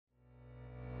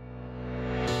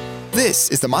This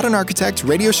is the Modern Architect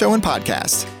radio show and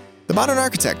podcast. The Modern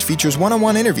Architect features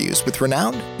one-on-one interviews with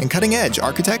renowned and cutting-edge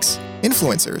architects,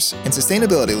 influencers, and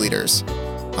sustainability leaders.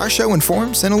 Our show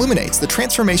informs and illuminates the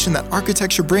transformation that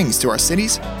architecture brings to our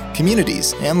cities,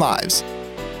 communities, and lives.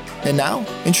 And now,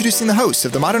 introducing the host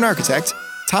of The Modern Architect,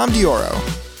 Tom Dioro.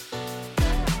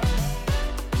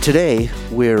 Today,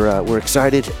 we're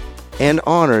excited and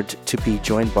honored to be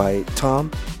joined by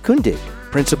Tom Kundig,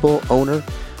 principal, owner,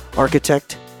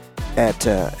 architect and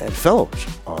fellow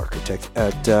architect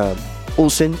at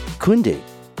Olsen Kundig.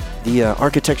 The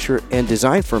architecture and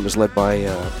design firm is led by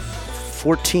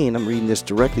 14, I'm reading this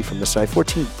directly from the site,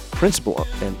 14 principal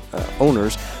and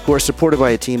owners who are supported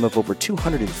by a team of over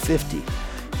 250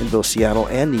 in both Seattle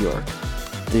and New York.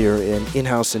 They're an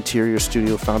in-house interior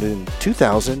studio founded in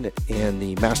 2000, and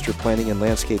the master planning and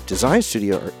landscape design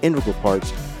studio are integral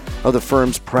parts of the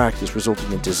firm's practice,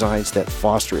 resulting in designs that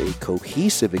foster a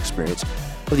cohesive experience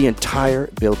of the entire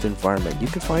built environment. You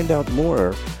can find out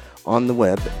more on the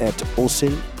web at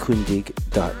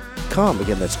olsenkundig.com.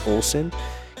 Again, that's Olsen,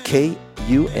 Kundig,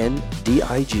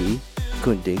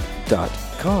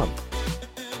 Kundig.com.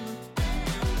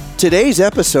 Today's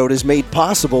episode is made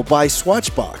possible by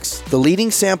Swatchbox, the leading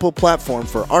sample platform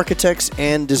for architects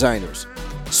and designers.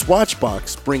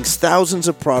 Swatchbox brings thousands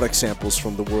of product samples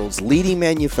from the world's leading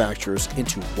manufacturers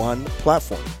into one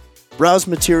platform. Browse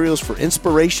materials for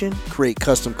inspiration, create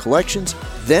custom collections,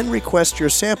 then request your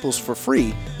samples for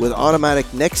free with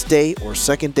automatic next day or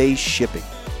second day shipping.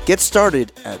 Get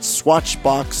started at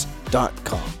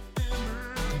swatchbox.com.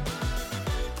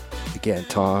 Again,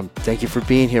 Tom, thank you for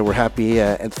being here. We're happy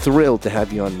and thrilled to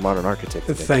have you on Modern Architect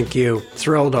today. Thank you.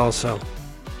 Thrilled also.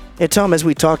 And Tom, as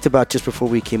we talked about just before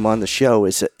we came on the show,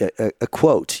 is a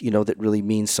quote, that really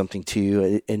means something to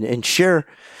you, and share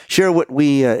what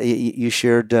you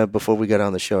shared before we got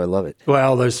on the show. I love it.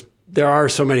 Well, there are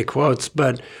so many quotes,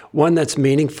 but one that's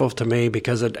meaningful to me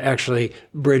because it actually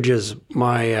bridges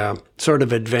my sort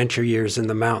of adventure years in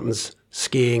the mountains,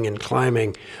 skiing and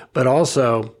climbing, but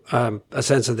also a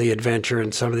sense of the adventure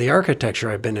and some of the architecture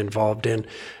I've been involved in.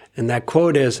 And that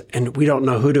quote is, and we don't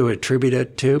know who to attribute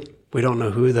it to. We don't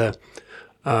know who the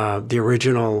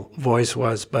original voice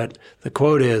was, but the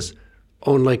quote is,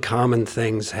 "Only common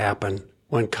things happen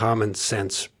when common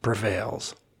sense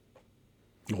prevails."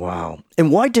 Wow. And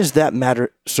why does that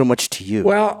matter so much to you?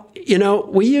 Well,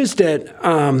 we used it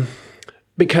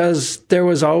because there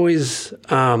was always,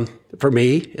 for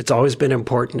me, it's always been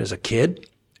important as a kid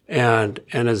and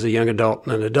as a young adult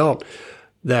and an adult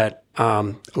that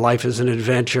life is an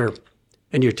adventure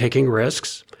and you're taking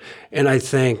risks. And I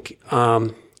think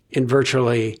in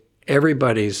virtually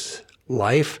everybody's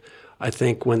life, I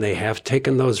think when they have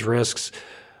taken those risks,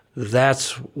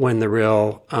 that's when the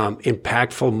real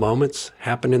impactful moments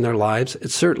happen in their lives.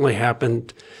 It certainly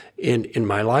happened in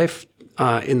my life,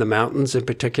 in the mountains in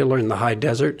particular, in the high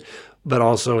desert, but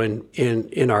also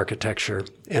in architecture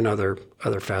and other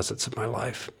facets of my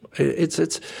life.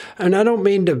 And I don't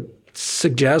mean to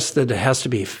suggest that it has to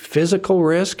be physical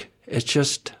risk. It's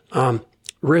just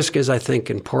risk is, I think,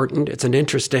 important. It's an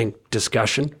interesting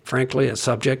discussion, frankly, a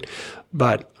subject,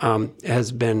 but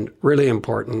has been really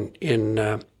important in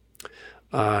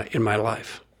my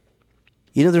life.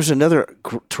 There's another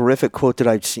terrific quote that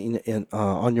I've seen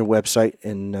on your website,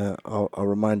 and I'll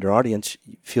remind our audience,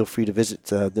 feel free to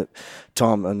visit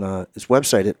Tom on his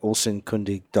website at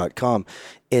olsenkundig.com.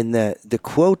 And the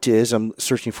quote is, I'm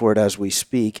searching for it as we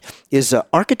speak, is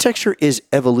architecture is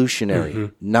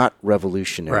evolutionary, not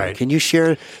revolutionary. Right. Can you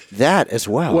share that as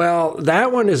well? Well,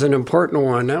 that one is an important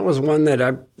one. That was one that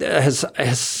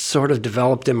has sort of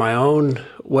developed in my own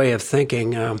way of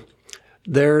thinking.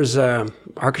 There's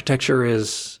architecture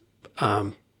is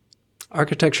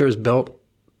built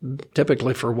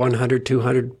typically for 100,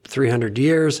 200, 300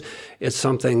 years. It's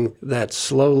something that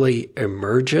slowly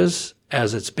emerges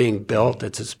as it's being built,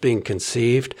 as it's being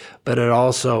conceived, but it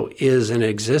also is in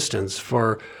existence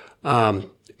for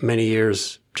many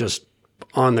years just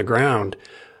on the ground.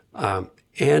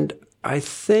 And I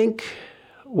think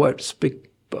what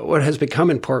has become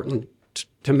important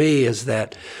to me is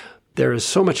that there is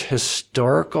so much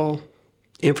historical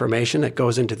information that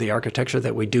goes into the architecture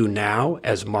that we do now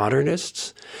as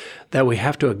modernists that we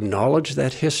have to acknowledge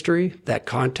that history, that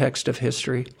context of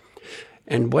history.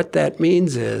 And what that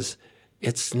means is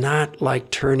it's not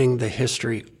like overturning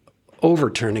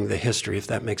the history, if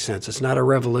that makes sense. It's not a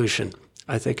revolution.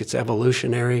 I think it's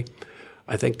evolutionary.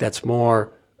 I think that's a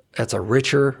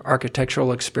richer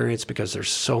architectural experience because there's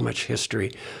so much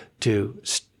history to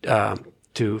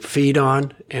feed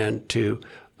on and to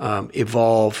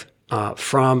evolve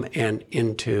from and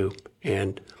into.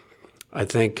 And I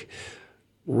think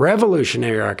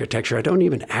Revolutionary architecture, I don't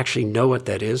even actually know what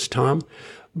that is, Tom,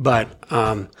 but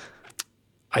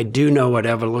I do know what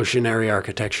evolutionary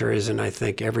architecture is, and I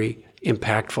think every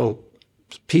impactful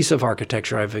piece of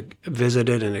architecture I've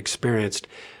visited and experienced,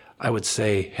 I would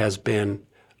say, has been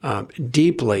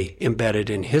deeply embedded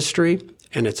in history,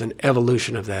 and it's an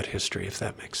evolution of that history, if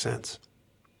that makes sense.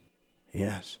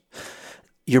 Yes.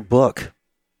 Your book,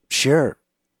 share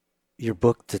your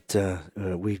book that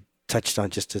we touched on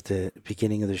just at the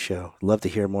beginning of the show. Love to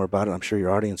hear more about it. I'm sure your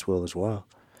audience will as well.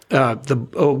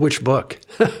 Which book?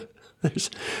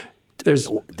 There's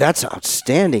That's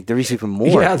outstanding. There's even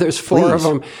more. Yeah, there's 4 of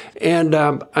them, and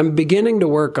I'm beginning to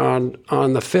work on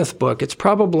the 5th book. It's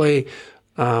probably,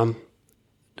 I'm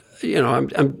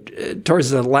towards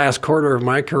the last quarter of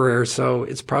my career, so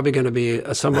it's probably going to be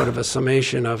somewhat of a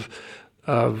summation of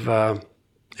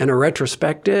and a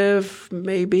retrospective,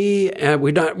 maybe. And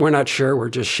we're not sure. We're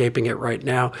just shaping it right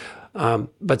now,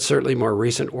 but certainly more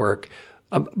recent work.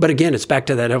 But again, it's back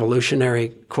to that evolutionary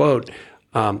quote.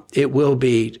 It will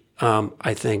be,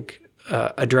 I think,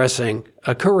 addressing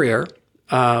a career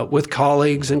with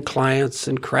colleagues and clients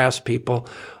and craftspeople,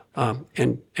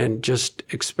 and just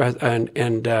express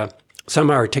and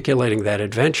somehow articulating that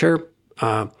adventure,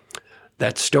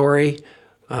 that story,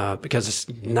 because it's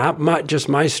not just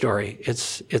my story.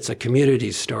 It's a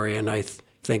community's story, and I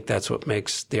think that's what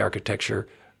makes the architecture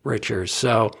richer.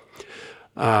 So,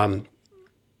 the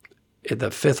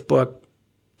 5th book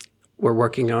we're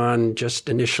working on just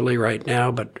initially right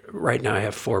now, but right now I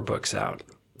have 4 books out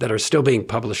that are still being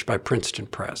published by Princeton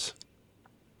Press.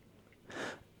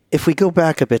 If we go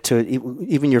back a bit to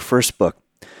even your first book,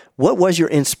 what was your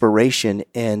inspiration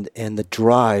and the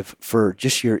drive for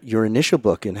just your initial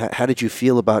book, and how did you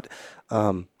feel about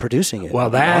producing it? Well,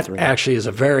 that actually is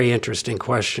a very interesting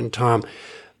question, Tom,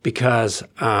 because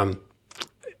if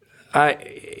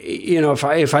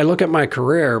I look at my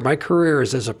career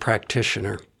is as a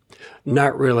practitioner,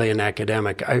 not really an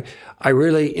academic. I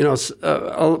really, a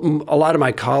lot of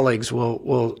my colleagues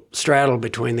will straddle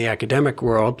between the academic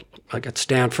world, like at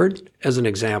Stanford, as an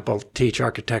example, teach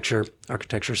architecture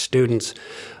students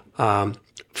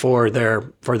for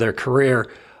their career.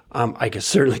 I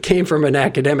certainly came from an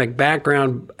academic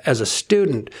background as a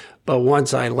student, but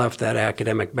once I left that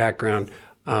academic background,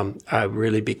 I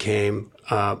really became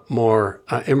more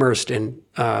immersed in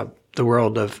the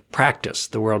world of practice,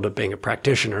 the world of being a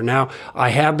practitioner. Now, I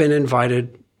have been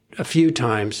invited a few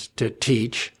times to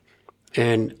teach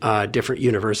in different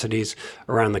universities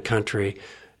around the country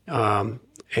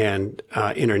and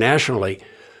internationally.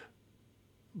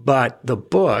 But the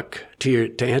book,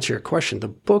 to answer your question, the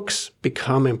books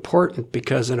become important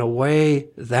because in a way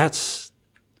that's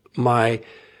my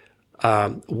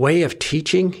way of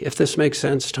teaching, if this makes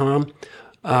sense, Tom,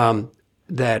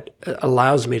 that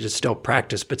allows me to still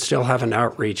practice, but still have an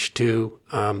outreach to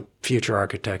future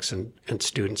architects and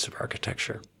students of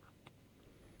architecture.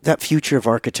 That future of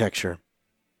architecture,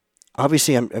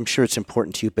 obviously I'm sure it's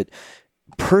important to you, but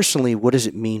personally, what does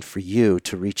it mean for you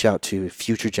to reach out to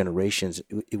future generations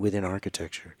within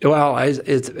architecture? Well,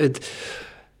 it's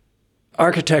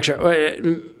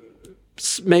architecture.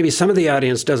 Maybe some of the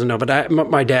audience doesn't know, but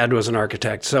my dad was an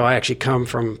architect, so I actually come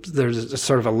from, there's a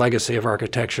sort of a legacy of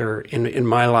architecture in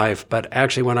my life, but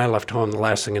actually when I left home, the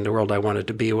last thing in the world I wanted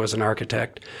to be was an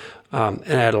architect. And it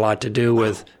had a lot to do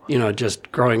with,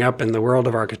 just growing up in the world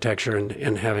of architecture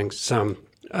and having some,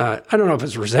 I don't know if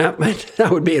it's resentment,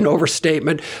 that would be an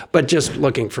overstatement, but just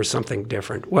looking for something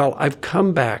different. Well, I've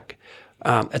come back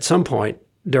at some point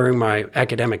during my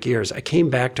academic years, I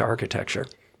came back to architecture.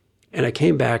 And I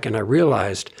came back and I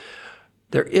realized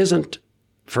there isn't,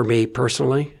 for me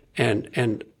personally,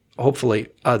 and hopefully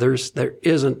others, there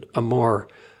isn't a more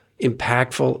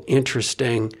impactful,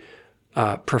 interesting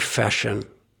profession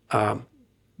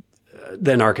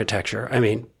than architecture. I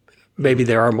mean, maybe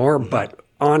there are more, but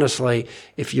honestly,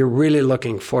 if you're really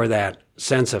looking for that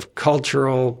sense of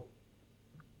cultural,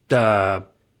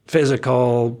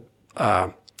 physical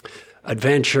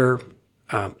adventure,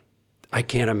 I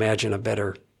can't imagine a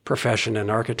better profession in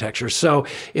architecture. So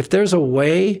if there's a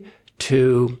way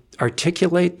to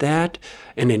articulate that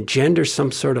and engender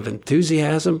some sort of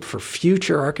enthusiasm for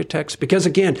future architects, because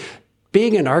again,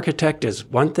 being an architect is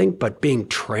one thing, but being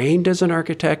trained as an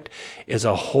architect is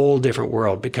a whole different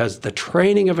world, because the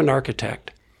training of an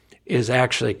architect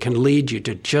can lead you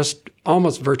to just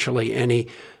almost virtually any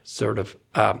sort of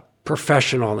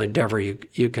professional endeavor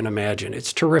you can imagine.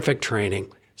 It's terrific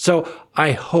training. So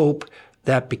I hope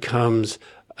that becomes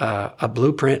a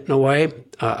blueprint in a way,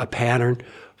 a pattern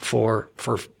for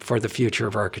the future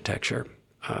of architecture.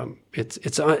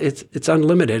 It's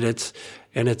unlimited. It's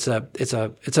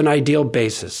an ideal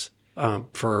basis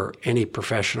for any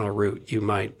professional route you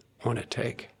might want to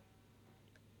take.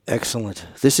 Excellent.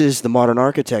 This is the Modern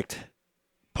Architect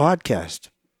podcast.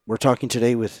 We're talking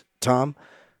today with Tom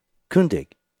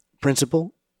Kundig,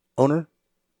 principal, owner,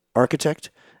 architect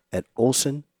at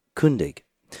Olson Kundig.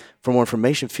 For more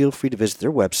information, feel free to visit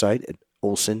their website at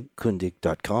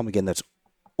olsonkundig.com. Again, that's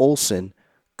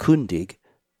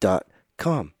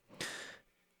olsonkundig.com.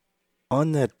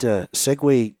 On that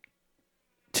segue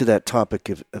to that topic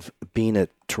of being a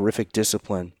terrific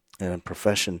discipline and a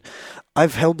profession,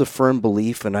 I've held the firm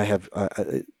belief, and I've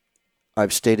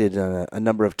stated a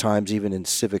number of times, even in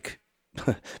civic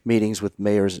meetings with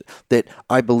mayors, that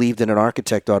I believe that an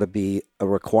architect ought to be a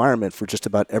requirement for just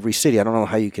about every city. I don't know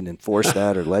how you can enforce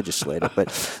that or legislate it, but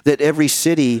that every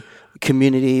city,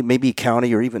 community, maybe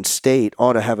county or even state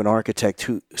ought to have an architect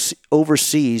who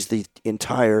oversees the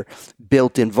entire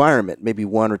built environment, maybe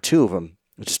one or two of them,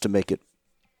 just to make it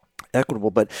equitable.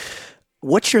 But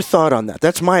what's your thought on that?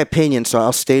 That's my opinion, so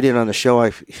I'll state it on the show.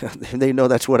 They know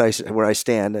that's where I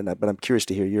stand, but I'm curious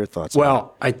to hear your thoughts.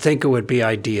 Well, I think it would be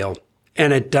ideal.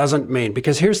 And it doesn't mean,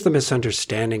 because here's the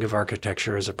misunderstanding of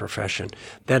architecture as a profession,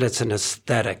 that it's an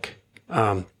aesthetic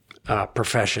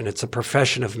profession. It's a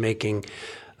profession of making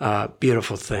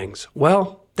beautiful things.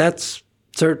 Well, that's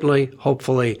certainly,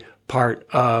 hopefully, part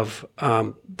of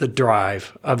the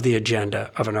drive of the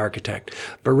agenda of an architect.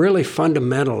 But really,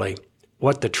 fundamentally,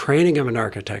 what the training of an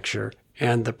architecture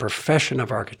and the profession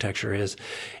of architecture is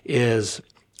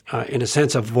in a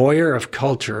sense, a voyeur of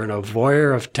culture and a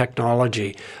voyeur of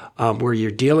technology, where you're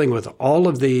dealing with all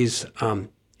of these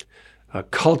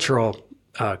cultural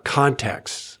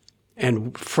contexts.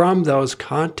 And from those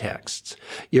contexts,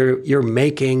 you're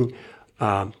making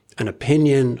an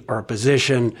opinion or a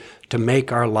position to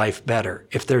make our life better.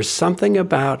 If there's something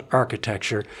about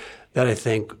architecture that I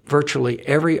think virtually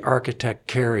every architect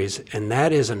carries, and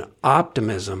that is an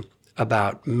optimism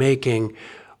about making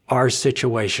our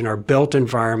situation, our built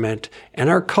environment, and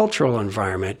our cultural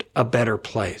environment a better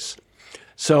place.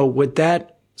 So with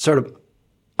that sort of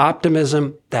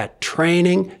optimism, that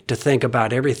training to think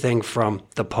about everything from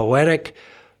the poetic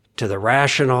to the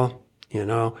rational,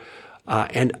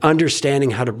 and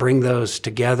understanding how to bring those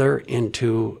together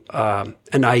into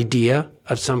an idea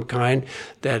of some kind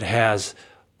that has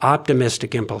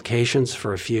optimistic implications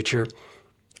for a future,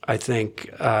 I think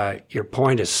your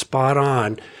point is spot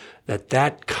on,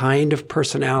 that kind of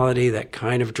personality, that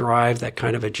kind of drive, that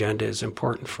kind of agenda is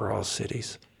important for all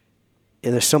cities.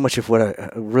 And there's so much of what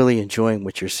I'm really enjoying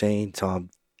what you're saying,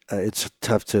 Tom. It's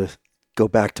tough to go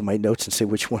back to my notes and say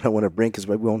which one I want to bring because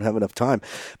we won't have enough time.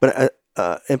 But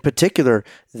in particular,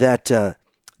 that the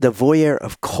voyeur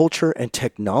of culture and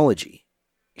technology.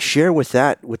 Share with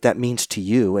that what that means to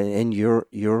you and your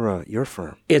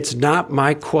firm. It's not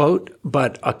my quote,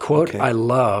 but a quote I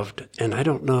loved, and I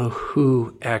don't know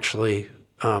who actually,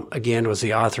 again, was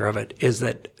the author of it, is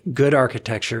that good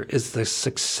architecture is the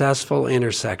successful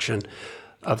intersection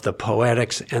of the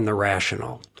poetics and the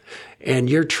rational. And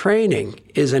your training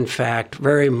is, in fact,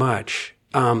 very much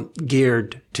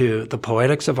geared to the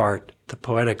poetics of art, the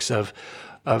poetics of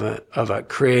a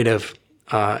creative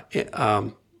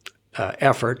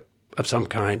effort of some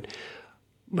kind,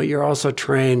 but you're also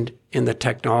trained in the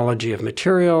technology of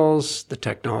materials, the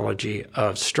technology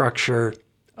of structure,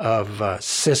 of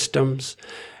systems,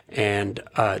 and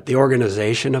the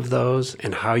organization of those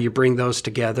and how you bring those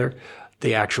together,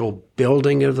 the actual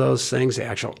building of those things, the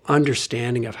actual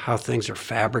understanding of how things are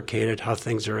fabricated, how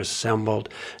things are assembled,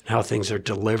 and how things are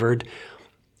delivered.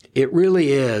 It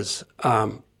really is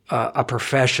a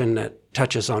profession that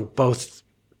touches on both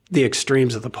the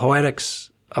extremes of the poetics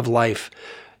of life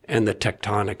and the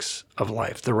tectonics of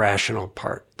life, the rational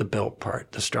part, the built part,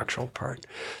 the structural part.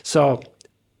 So,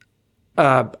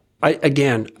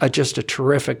 just a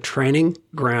terrific training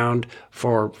ground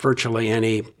for virtually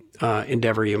any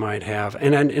endeavor you might have,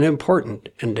 and an important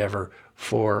endeavor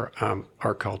for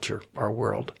our culture, our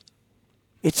world.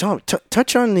 It's all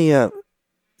touch on the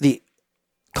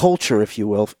culture, if you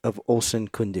will, of Olson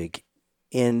Kundig,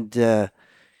 and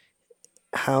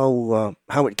how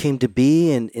it came to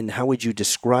be, and how would you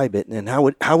describe it, and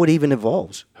how it even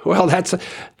evolves? Well,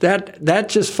 that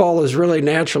just follows really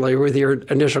naturally with your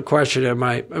initial question and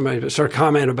my sort of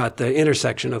comment about the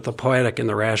intersection of the poetic and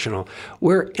the rational.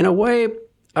 We're in a way,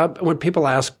 when people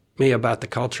ask me about the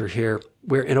culture here,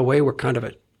 we're kind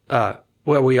of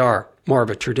we are more of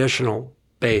a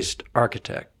traditional-based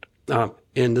architect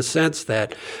in the sense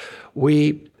that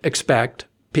we expect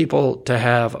people to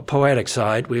have a poetic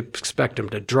side. We expect them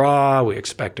to draw. We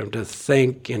expect them to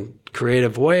think in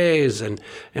creative ways and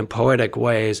poetic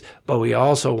ways. But we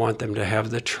also want them to have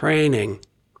the training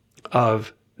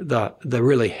of the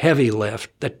really heavy lift,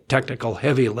 the technical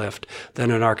heavy lift that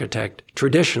an architect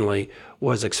traditionally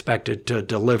was expected to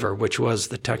deliver, which was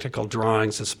the technical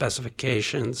drawings, the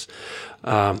specifications,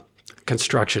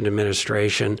 construction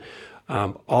administration,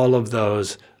 all of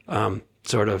those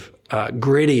sort of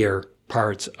grittier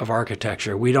parts of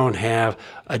architecture. We don't have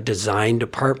a design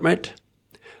department.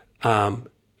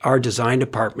 Our design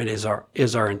department is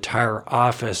our entire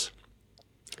office,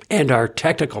 and our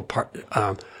technical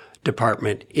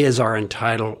department is our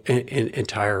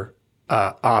entire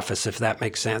office, if that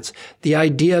makes sense. The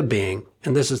idea being,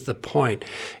 and this is the point,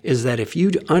 is that if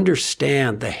you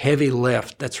understand the heavy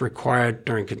lift that's required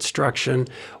during construction,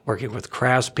 working with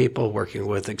craftspeople, working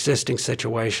with existing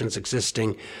situations,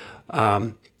 existing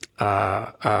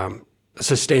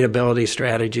sustainability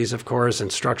strategies, of course,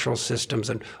 and structural systems,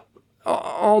 and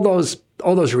all those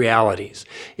realities.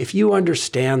 If you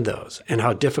understand those and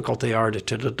how difficult they are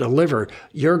to deliver,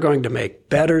 you're going to make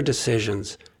better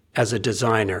decisions as a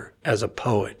designer, as a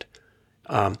poet.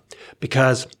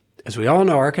 Because, as we all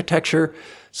know, architecture,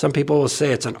 some people will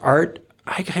say it's an art.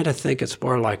 I kind of think it's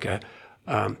more like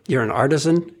you're an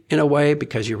artisan in a way,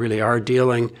 because you really are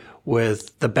dealing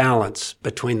with the balance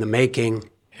between the making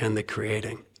and the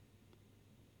creating.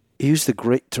 You used the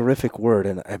great, terrific word,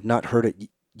 and I've not heard it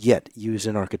yet used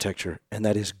in architecture, and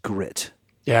that is grit.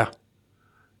 Yeah.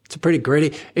 It's a pretty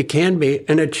gritty. It can be,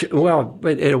 and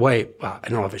but in a way, I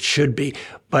don't know if it should be,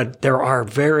 but there are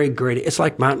very gritty. It's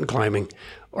like mountain climbing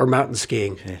or mountain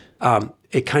skiing. Okay.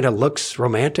 It kind of looks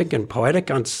romantic and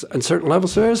poetic on certain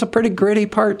levels. So there's a pretty gritty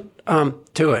part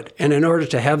to it. And in order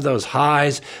to have those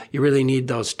highs, you really need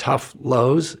those tough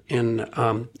lows in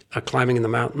climbing in the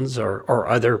mountains or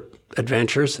other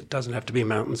adventures. It doesn't have to be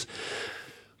mountains.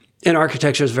 And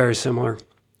architecture is very similar.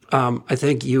 I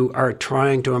think you are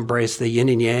trying to embrace the yin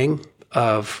and yang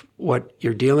of what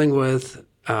you're dealing with,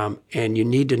 and you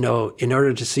need to know, in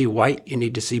order to see white, you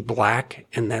need to see black,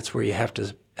 and that's where you have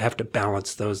to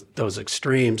balance those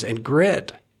extremes. And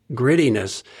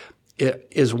grittiness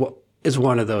is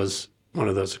one of those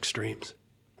extremes.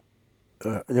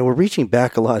 We're reaching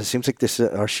back a lot. It seems like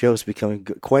our show is becoming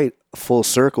quite full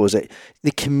circle. Is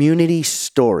the community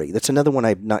story? That's another one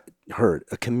I've not heard.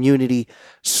 A community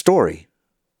story.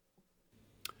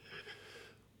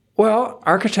 Well,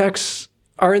 architects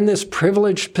are in this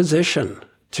privileged position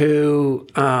to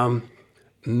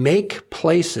make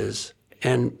places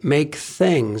and make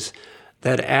things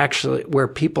that actually, where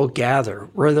people gather,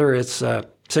 whether it's a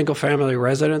single-family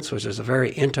residence, which is a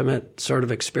very intimate sort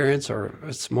of experience, or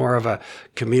it's more of a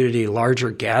community, larger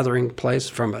gathering place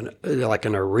from like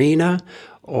an arena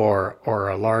or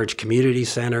a large community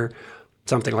center,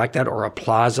 something like that, or a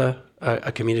plaza,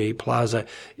 a community plaza.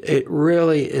 It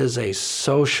really is a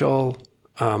social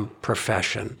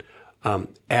profession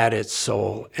at its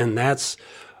soul, and that's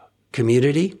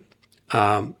community.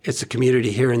 It's a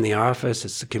community here in the office.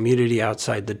 It's the community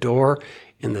outside the door.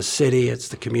 In the city, it's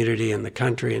the community in the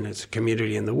country, and it's a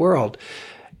community in the world.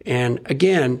 And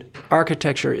again,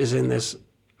 architecture is in this,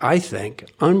 I think,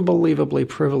 unbelievably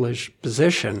privileged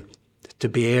position to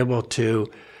be able to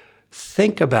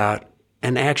think about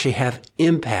and actually have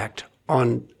impact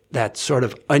on that sort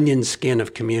of onion skin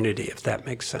of community, if that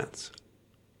makes sense.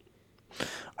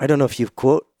 I don't know if you've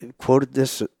quoted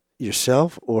this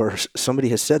yourself or somebody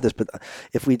has said this, but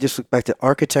if we just look back to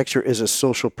architecture is a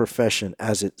social profession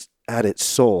at its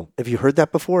soul. Have you heard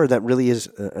that before, or that really is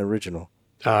original?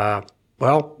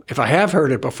 Well, if I have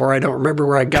heard it before, I don't remember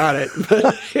where I got it.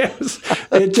 But yes,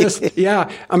 it just,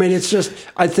 yeah. I mean, it's just.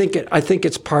 I think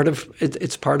it's part of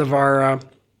it's part of our.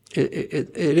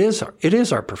 It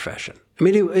is our profession. I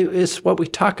mean, it's what we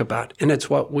talk about, and it's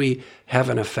what we have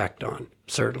an effect on.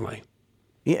 Certainly.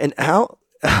 Yeah, and how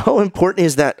important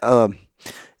is that?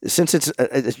 Since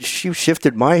you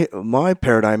shifted my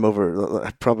paradigm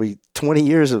over probably 20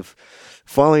 years of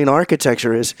following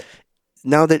architecture, is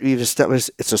now that we've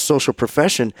established it's a social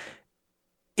profession,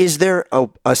 is there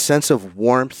a sense of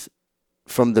warmth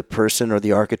from the person or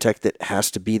the architect that has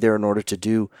to be there in order to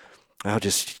do, I'll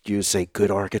just say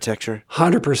good architecture?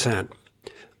 100%.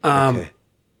 Okay.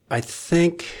 I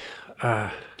think,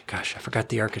 I forgot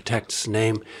the architect's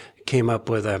name, came up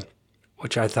with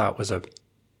which I thought was a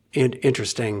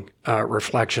interesting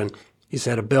reflection. He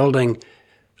said a building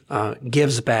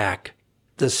gives back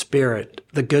the spirit,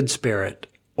 the good spirit,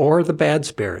 or the bad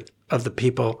spirit of the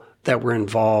people that were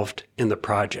involved in the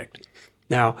project.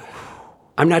 Now,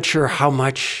 I'm not sure how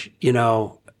much,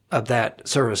 of that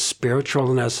sort of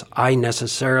spiritualness I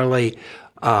necessarily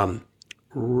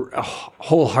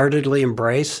wholeheartedly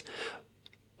embrace.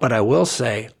 But I will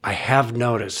say I have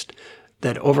noticed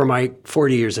that over my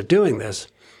 40 years of doing this,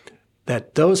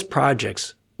 that those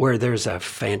projects where there's a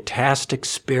fantastic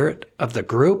spirit of the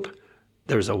group,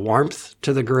 there's a warmth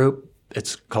to the group,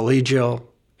 it's collegial,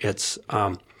 it's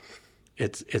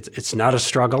not a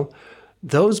struggle.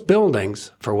 Those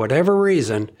buildings, for whatever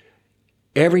reason,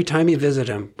 every time you visit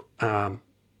them,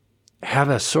 have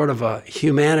a sort of a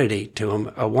humanity to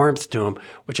them, a warmth to them,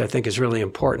 which I think is really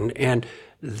important. And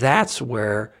that's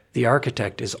where the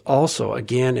architect is also,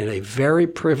 again, in a very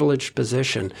privileged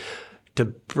position to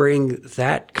bring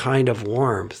that kind of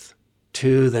warmth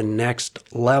to the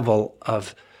next level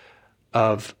of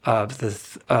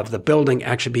the building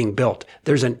actually being built.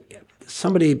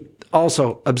 Somebody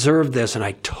also observed this, and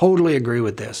I totally agree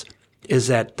with this, is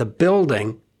that the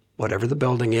building, whatever the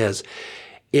building is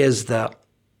the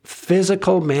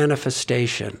physical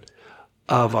manifestation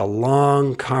of a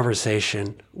long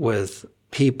conversation with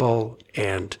people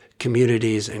and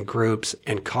communities and groups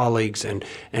and colleagues and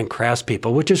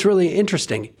craftspeople, which is really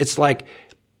interesting. It's like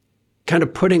kind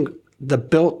of putting the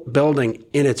built building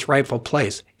in its rightful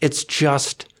place. It's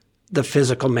just the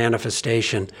physical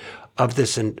manifestation of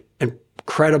this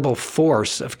incredible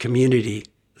force of community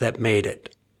that made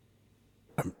it.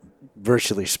 I'm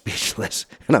virtually speechless,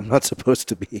 and I'm not supposed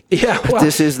to be. Yeah, well,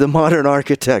 this is The Modern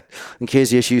Architect on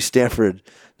KZSU Stanford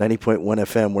 90.1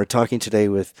 FM. We're talking today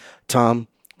with Tom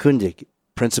Kundig,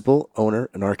 principal, owner,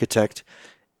 and architect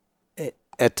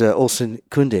at Olson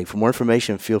Kundig. For more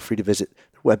information, feel free to visit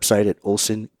the website at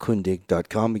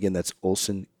olsonkundig.com. Again, that's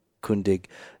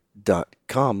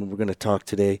olsonkundig.com. And we're going to talk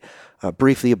today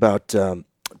briefly about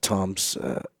Tom's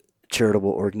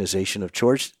charitable organization of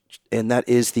choice, and that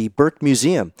is the Burke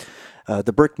Museum.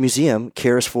 The Burke Museum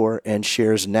cares for and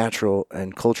shares natural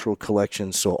and cultural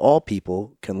collections so all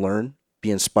people can learn,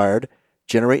 be inspired,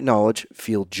 generate knowledge,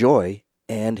 feel joy,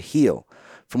 and heal.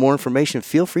 For more information,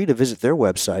 feel free to visit their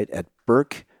website at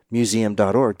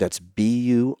burkemuseum.org. That's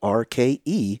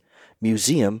BURKE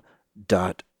museum.org.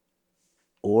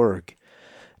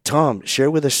 Tom,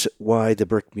 share with us why the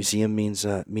Burke Museum means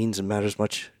and matters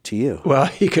much to you. Well,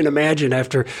 you can imagine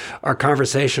after our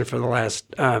conversation for the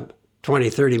last 20,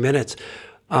 30 minutes,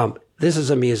 this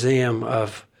is a museum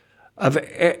of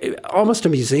almost a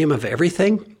museum of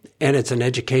everything, and it's an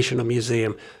educational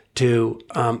museum to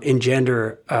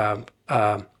engender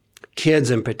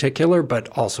kids in particular, but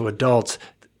also adults,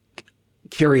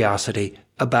 curiosity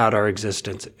about our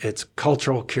existence. It's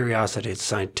cultural curiosity, it's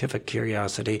scientific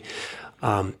curiosity,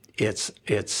 it's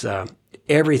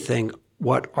everything,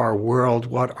 what our world,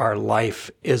 what our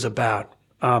life is about.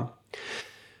 And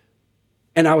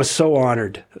I was so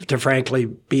honored to frankly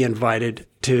be invited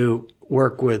to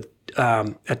work with,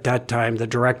 at that time, the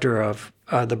director of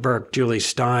the Burke, Julie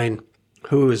Stein,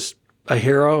 who is a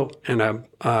hero and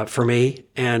for me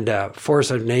and a force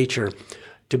of nature,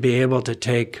 to be able to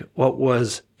take what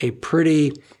was a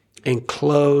pretty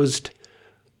enclosed,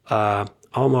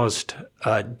 almost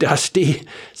dusty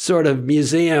sort of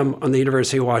museum on the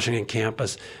University of Washington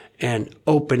campus and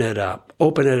open it up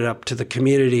to the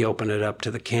community, open it up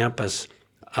to the campus,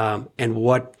 and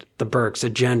what the Burke's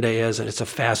agenda is. And it's a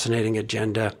fascinating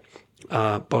agenda,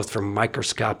 both from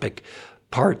microscopic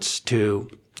parts to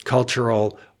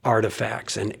cultural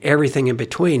artifacts and everything in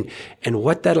between. And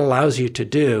what that allows you to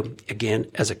do, again,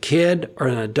 as a kid or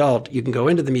an adult, you can go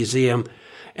into the museum,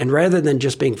 and rather than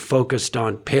just being focused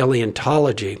on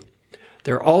paleontology,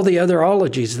 there are all the other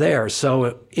ologies there.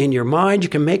 So in your mind, you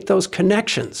can make those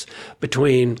connections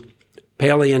between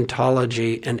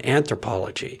paleontology and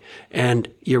anthropology. And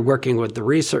you're working with the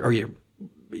research, or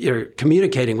you're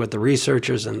communicating with the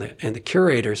researchers and the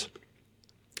curators.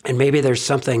 And maybe there's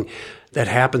something that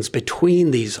happens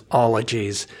between these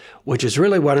ologies, which is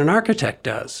really what an architect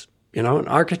does. You know, an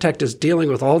architect is dealing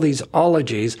with all these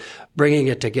ologies, bringing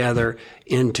it together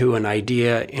into an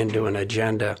idea, into an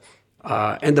agenda.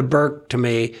 And the Burke, to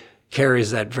me,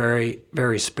 carries that very,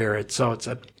 very spirit. So it's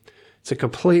a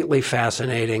completely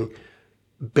fascinating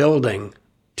building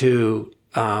to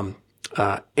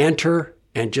enter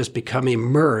and just become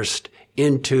immersed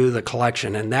into the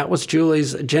collection. And that was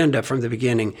Julie's agenda from the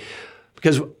beginning.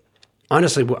 Because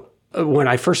honestly, when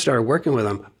I first started working with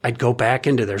them, I'd go back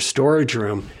into their storage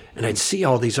room and I'd see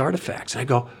all these artifacts. And I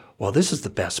go, well, this is the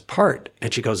best part.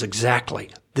 And she goes, exactly,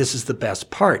 this is the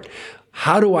best part.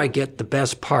 How do I get the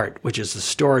best part, which is the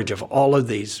storage of all of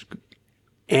these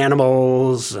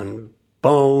animals and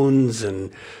bones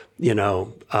and,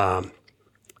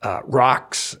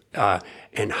 rocks?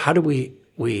 And how do we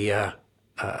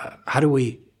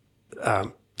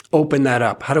open that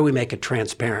up? How do we make it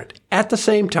transparent? At the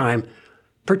same time,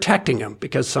 protecting them,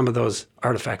 because some of those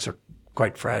artifacts are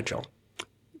quite fragile.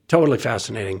 Totally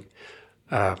fascinating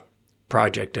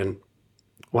project, and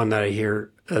one that I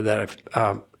hear that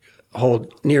I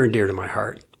hold near and dear to my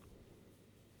heart.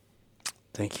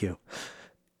 Thank you.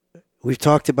 We've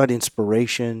talked about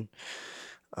inspiration,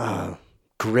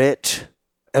 grit,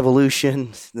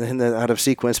 evolution, and out of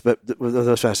sequence, but with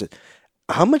those facets.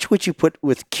 How much would you put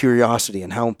with curiosity,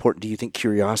 and how important do you think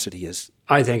curiosity is?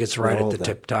 I think it's right at the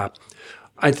tip top.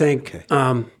 I think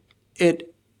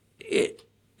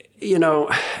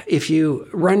if you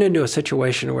run into a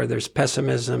situation where there's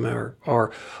pessimism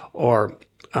or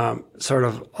sort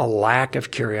of a lack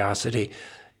of curiosity,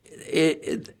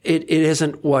 it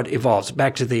isn't what evolves.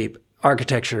 Back to the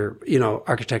architecture,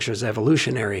 architecture is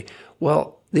evolutionary.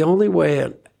 Well, the only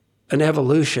way an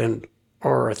evolution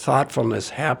or a thoughtfulness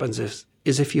happens is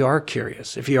if you are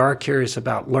curious. If you are curious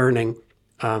about learning,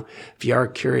 if you are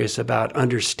curious about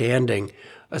understanding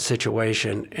a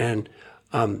situation, and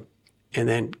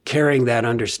then carrying that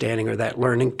understanding or that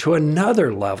learning to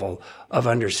another level of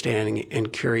understanding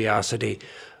and curiosity,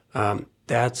 I'm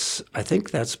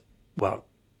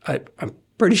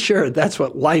pretty sure that's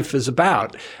what life is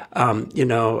about.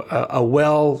 A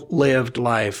well-lived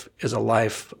life is a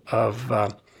life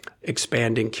of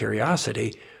expanding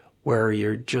curiosity, where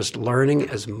you're just learning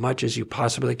as much as you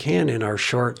possibly can in our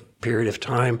short period of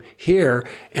time here.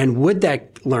 And with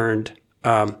that learned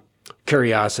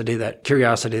curiosity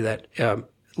that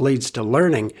leads to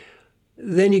learning,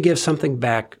 then you give something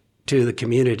back to the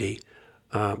community,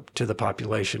 to the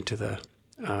population, to the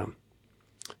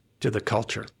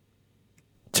culture.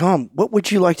 Tom, what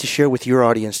would you like to share with your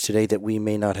audience today that we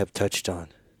may not have touched on?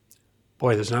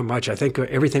 Boy, there's not much. I think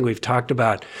everything we've talked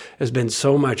about has been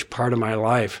so much part of my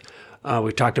life.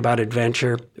 We've talked about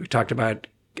adventure. We talked about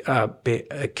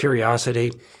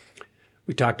curiosity.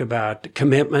 We talked about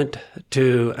commitment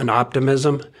to an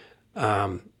optimism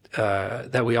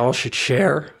that we all should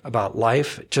share about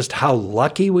life, just how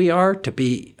lucky we are to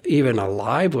be even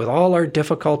alive with all our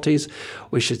difficulties.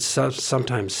 We should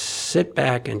sometimes sit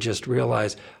back and just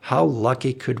realize how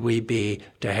lucky could we be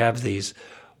to have these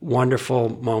wonderful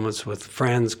moments with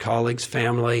friends, colleagues,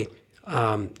 family,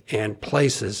 and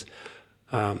places,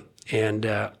 and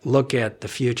look at the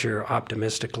future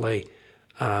optimistically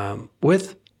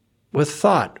with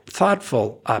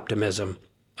thoughtful optimism,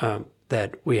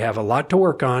 that we have a lot to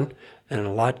work on and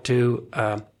a lot to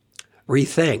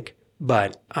rethink.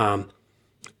 But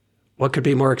what could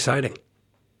be more exciting?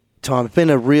 Tom, it's been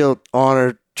a real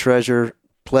honor, treasure,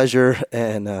 pleasure,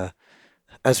 and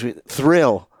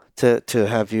thrill to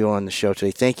have you on the show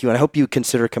today. Thank you, and I hope you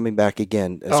consider coming back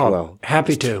again as well.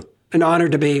 Happy to. An honor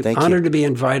to be to be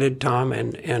invited, Tom,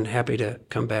 and happy to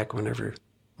come back whenever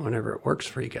it works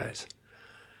for you guys.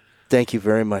 Thank you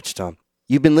very much, Tom.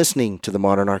 You've been listening to the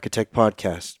Modern Architect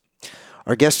Podcast.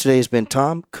 Our guest today has been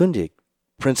Tom Kundig,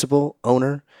 Principal,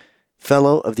 Owner,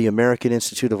 Fellow of the American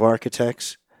Institute of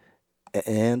Architects,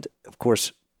 and, of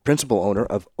course, Principal Owner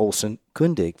of Olson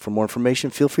Kundig. For more information,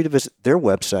 feel free to visit their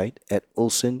website at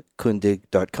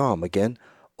olsonkundig.com. Again,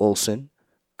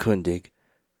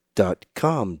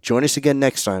 olsonkundig.com. Join us again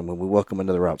next time when we welcome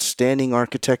another outstanding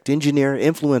architect, engineer,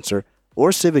 influencer,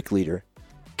 or civic leader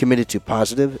committed to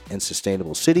positive and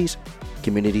sustainable cities,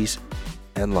 communities,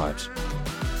 and lives.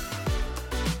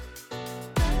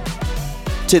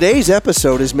 Today's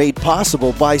episode is made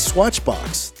possible by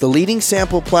Swatchbox, the leading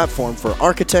sample platform for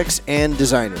architects and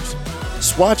designers.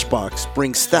 Swatchbox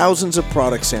brings thousands of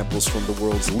product samples from the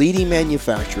world's leading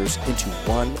manufacturers into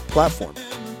one platform.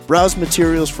 Browse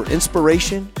materials for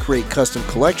inspiration, create custom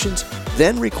collections,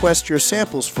 then request your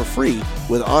samples for free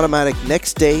with automatic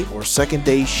next day or second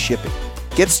day shipping.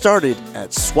 Get started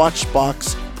at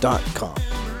swatchbox.com.